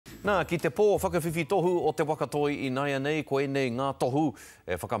Nā, ki te pō whakawhiwhi tohu o te Waka Toi I naia nei, ko enei ngā tohu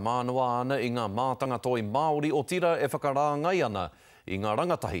e whakamānua ana I ngā mātanga toi Māori o tira e whakarāngai ana I ngā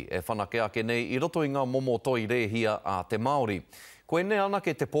rangatahi e whanake ake nei I roto I ngā momo toi rehia a te Māori. Ko enei ana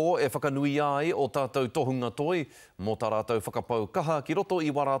ke te pō e whakanui ai o tātou tohunga toi, mō tā rātou whakapau kaha ki roto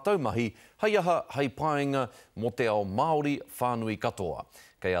I warātou mahi, hei aha, hei pāinga mo te ao Māori whānui katoa.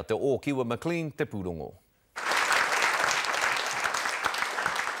 Kei a te o Kiwa McLean te pūrongo.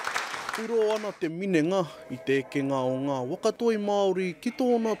 Uro ana te minenga I te ekenga o ngā Waka Toi Māori ki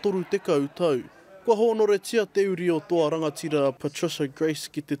tōna toru tekau tau. Kua honoretia te uri o toa rangatira Patricia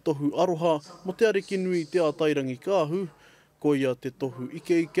Grace ki te tohu aroha mo te ariki nui te ātairangi kāhu, ko ia te tohu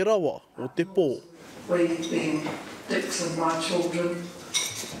ike rawa o te pō. We've been Dix and my children,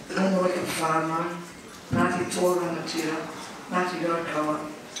 Rongoika whānau, Ngāti Toi rangatira, Ngāti Raukawa,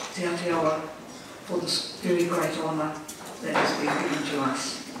 Te Aotearoa, for this very great honour that has been given to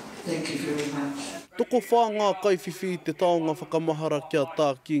us. Thank you very much. Toko whā ngā kaiwhiwhi te taonga whakamahara kia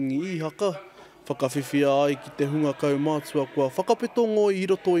tā kingi I haka. Whakawhiwhia ai ki te hunga kaumātua kua whakapetongo I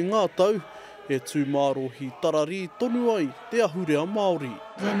roto I ngā tau, e tūmārohi tarari tonu ai te ahurea Māori.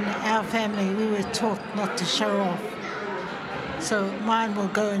 In our family we were taught not to show off, so mine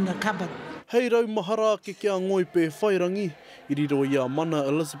will go in the cupboard. Hei rau mahara ke kia ngoipe whairangi, I riro I a mana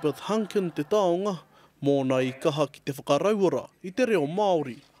Elizabeth Hankin te taonga, mōna I kaha ki te whakarauara I te reo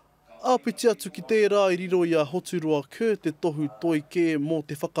Māori. Āpiti atu ki tērā I riro I a Barclay-Kerr te tohu toike mō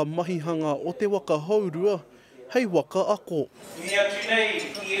te whakamahihanga o te waka haurua, hei waka ako. Ni atu nei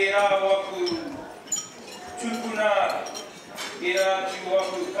ki e rā waku tūpuna, e rā tū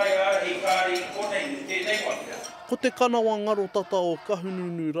waku kai āhi kāri konei tēnei waka. Ko te kanawa ngaro tata o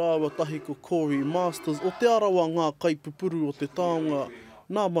kahununu rāua tahi ko Corey Masters o te arawa ngā kaipupuru o te taonga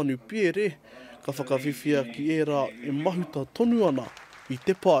nā manu Pierre, ka whakawhiwhia ki e rā e mahuta tonu ana I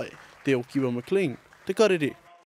te pai, te o Kiwa McLean, te Karere.